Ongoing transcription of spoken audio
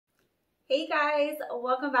Hey guys,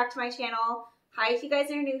 welcome back to my channel. Hi, if you guys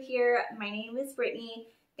are new here, my name is Brittany.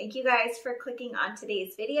 Thank you guys for clicking on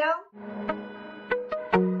today's video.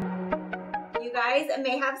 You guys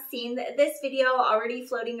may have seen this video already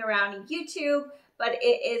floating around YouTube, but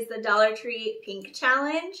it is the Dollar Tree Pink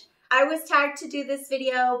Challenge. I was tagged to do this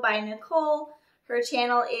video by Nicole. Her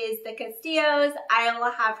channel is The Castillos. I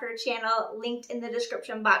will have her channel linked in the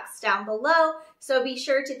description box down below, so be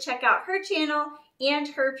sure to check out her channel and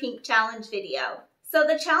her pink challenge video. So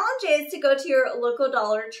the challenge is to go to your local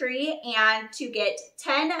Dollar Tree and to get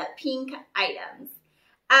 10 pink items.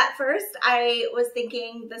 At first, I was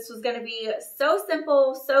thinking this was gonna be so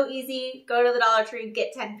simple, so easy, go to the Dollar Tree,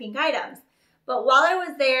 get 10 pink items. But while I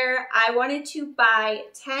was there, I wanted to buy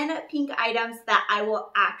 10 pink items that I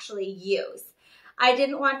will actually use. I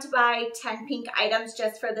didn't want to buy 10 pink items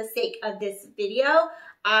just for the sake of this video.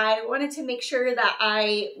 I wanted to make sure that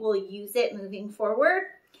I will use it moving forward.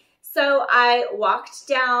 So I walked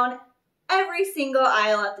down every single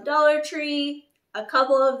aisle at the Dollar Tree, a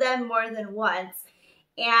couple of them more than once.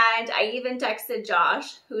 And I even texted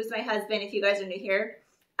Josh, who's my husband, if you guys are new here.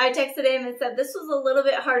 I texted him and said this was a little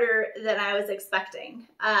bit harder than I was expecting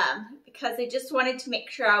because I just wanted to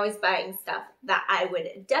make sure I was buying stuff that I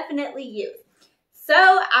would definitely use.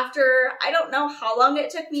 So after, I don't know how long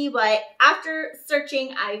it took me, but after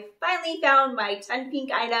searching, I finally found my 10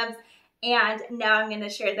 pink items, and now I'm gonna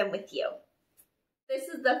share them with you. This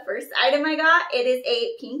is the first item I got. It is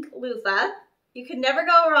a pink loofah. You can never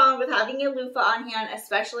go wrong with having a loofah on hand,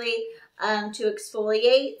 especially to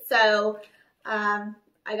exfoliate. So I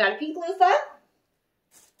got a pink loofah.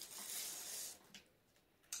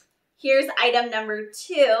 Here's item number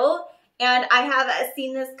 2. And I have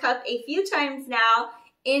seen this cup a few times now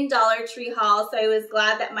in Dollar Tree haul, so I was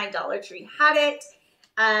glad that my Dollar Tree had it.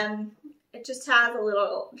 It just has a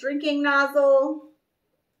little drinking nozzle.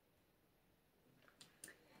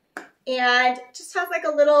 And just has like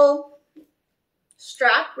a little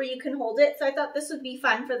strap where you can hold it. So I thought this would be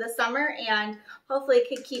fun for the summer and hopefully it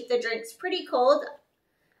could keep the drinks pretty cold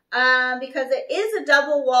because it is a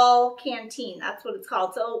double wall canteen. That's what it's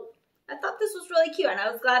called. So I thought this was really cute, and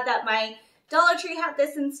I was glad that my Dollar Tree had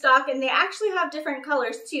this in stock, and they actually have different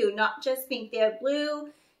colors too, not just pink. They have blue,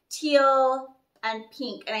 teal, and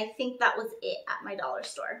pink, and I think that was it at my dollar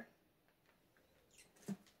store.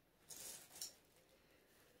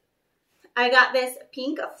 I got this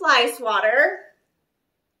pink fly swatter.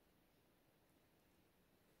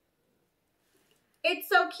 It's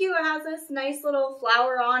so cute. It has this nice little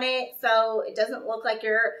flower on it, so it doesn't look like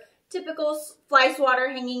your typical fly swatter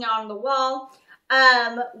hanging on the wall.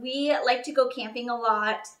 We like to go camping a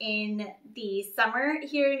lot in the summer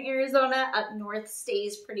here in Arizona. Up north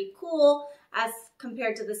stays pretty cool as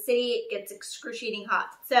compared to the city. It gets excruciating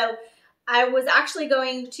hot. So I was actually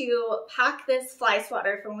going to pack this fly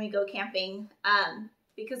swatter for when we go camping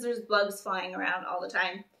because there's bugs flying around all the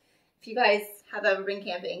time. If you guys have ever been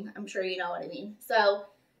camping, I'm sure you know what I mean. So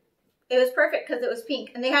it was perfect because it was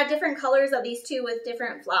pink. And they had different colors of these two with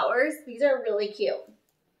different flowers. These are really cute.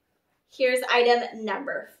 Here's item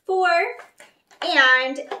number 4.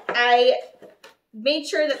 And I made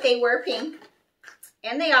sure that they were pink.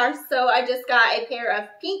 And they are. So I just got a pair of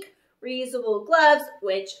pink reusable gloves,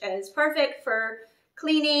 which is perfect for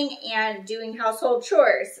cleaning and doing household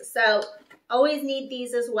chores. So always need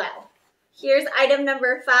these as well. Here's item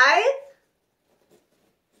number 5.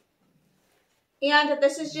 And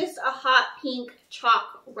this is just a hot pink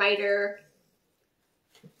chalk writer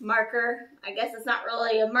marker. I guess it's not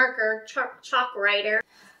really a marker, chalk writer.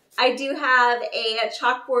 I do have a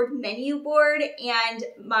chalkboard menu board, and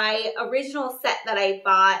my original set that I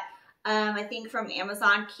bought, I think from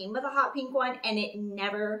Amazon, came with a hot pink one, and it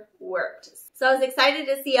never worked. So I was excited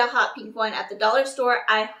to see a hot pink one at the dollar store.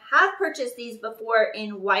 I have purchased these before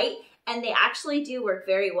in white, and they actually do work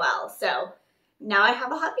very well. So now I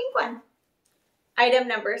have a hot pink one. Item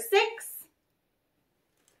number 6,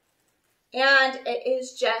 and it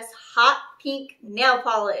is just hot pink nail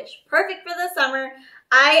polish. Perfect for the summer.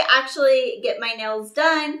 I actually get my nails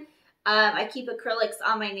done. I keep acrylics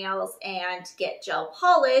on my nails and get gel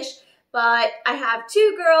polish, but I have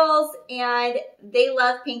 2 girls and they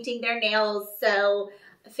love painting their nails, so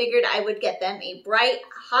I figured I would get them a bright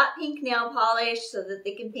hot pink nail polish so that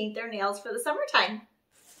they can paint their nails for the summertime.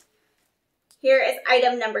 Here is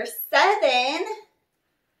item number 7.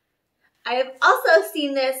 I have also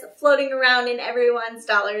seen this floating around in everyone's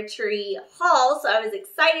Dollar Tree haul, so I was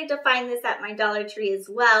excited to find this at my Dollar Tree as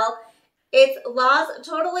well. It's Law's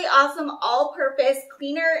Totally Awesome All-Purpose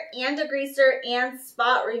Cleaner and Degreaser and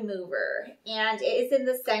Spot Remover, and it is in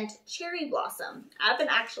the scent Cherry Blossom. I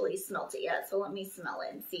haven't actually smelled it yet, so let me smell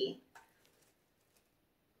it and see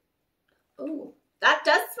Ooh, that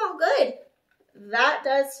does smell good. That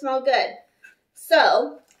does smell good.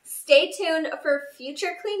 So stay tuned for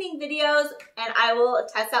future cleaning videos, and I will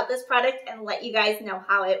test out this product and let you guys know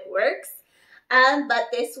how it works. But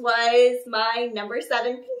this was my number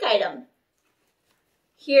 7 pink item.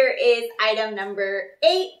 Here is item number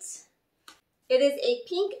 8. It is a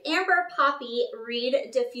pink amber poppy reed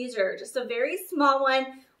diffuser, just a very small one.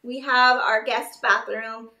 We have our guest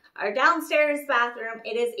bathroom, our downstairs bathroom.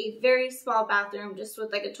 It is a very small bathroom, just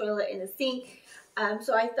with like a toilet and a sink.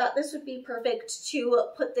 So I thought this would be perfect to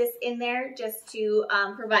put this in there just to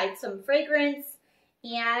provide some fragrance,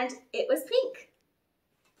 and it was pink.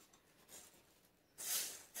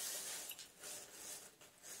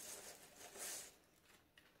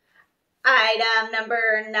 Item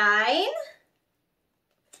number 9,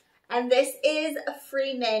 and this is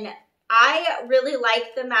Freeman. I really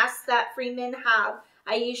like the masks that Freeman have.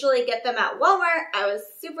 I usually get them at Walmart. I was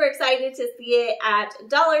super excited to see it at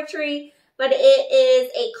Dollar Tree, but it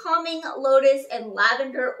is a calming lotus and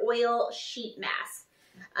lavender oil sheet mask.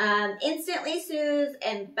 Instantly soothes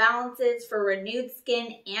and balances for renewed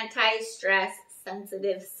skin, anti-stress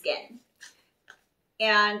sensitive skin.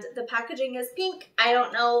 And the packaging is pink. I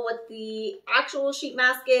don't know what the actual sheet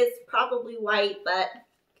mask is, probably white, but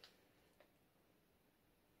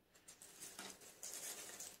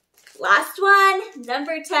last one,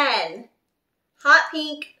 number 10, hot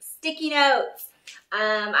pink sticky notes.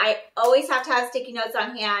 I always have to have sticky notes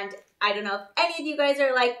on hand. I don't know if any of you guys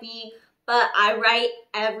are like me, but I write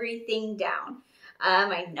everything down.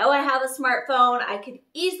 I know I have a smartphone. I could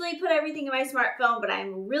easily put everything in my smartphone, but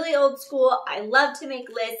I'm really old school. I love to make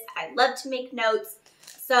lists. I love to make notes.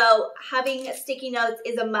 So having sticky notes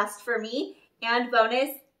is a must for me. And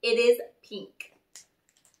bonus, it is pink.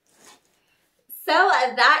 So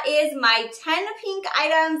that is my 10 pink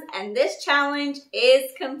items, and this challenge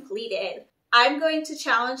is completed. I'm going to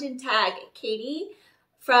challenge and tag Katie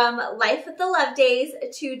from Life with the Love Days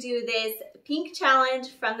to do this pink challenge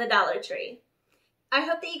from the Dollar Tree. I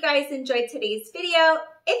hope that you guys enjoyed today's video.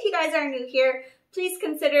 If you guys are new here, please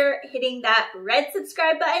consider hitting that red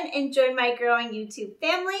subscribe button and join my growing YouTube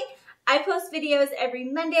family. I post videos every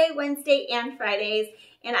Monday, Wednesday, and Fridays,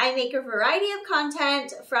 and I make a variety of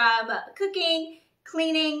content from cooking,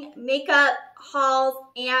 cleaning, makeup, hauls,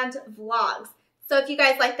 and vlogs. So if you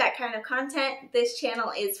guys like that kind of content, this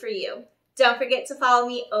channel is for you. Don't forget to follow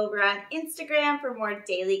me over on Instagram for more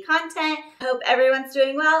daily content. I hope everyone's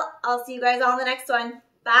doing well. I'll see you guys all in the next one.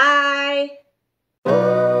 Bye!